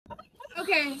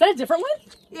Okay. Is that a different one?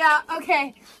 Yeah.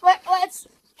 Okay. Let's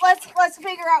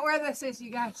figure out where this is,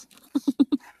 you guys.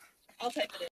 I'll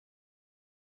take it.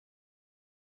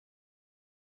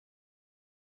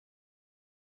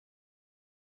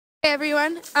 Hey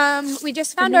everyone. We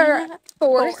just found our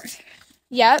fourth.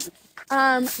 Yep.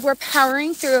 We're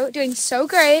powering through, doing so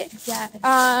great. Yes.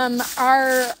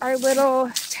 Our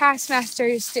little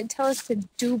taskmasters did tell us to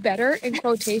do better in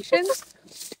quotations.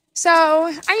 So, I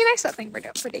mean, I still think we're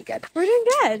doing pretty good. We're doing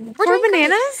good. We're Four doing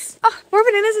bananas? great. Oh. 4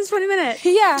 bananas in 20 minutes.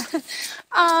 Yeah.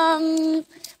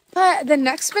 But the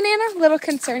next banana, a little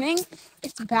concerning.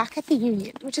 It's back at the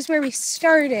Union, which is where we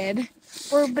started.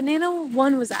 Where banana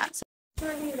 1 was at. So.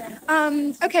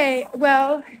 Okay,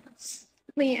 well,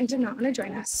 Leanne did not want to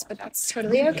join us, but that's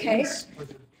totally okay.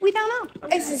 We don't know.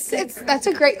 That's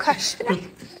a great question.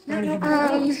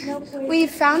 We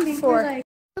found 4. A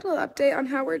little update on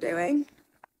how we're doing.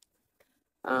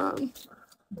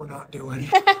 We're not doing.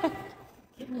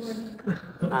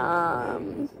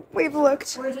 We've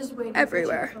looked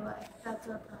everywhere.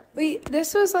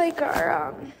 This was like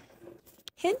our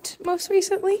hint most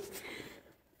recently.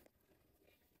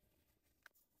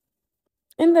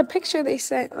 In the picture they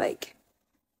sent, like,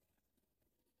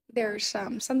 there's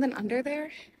something under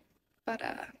there, but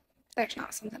there's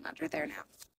not something under there now.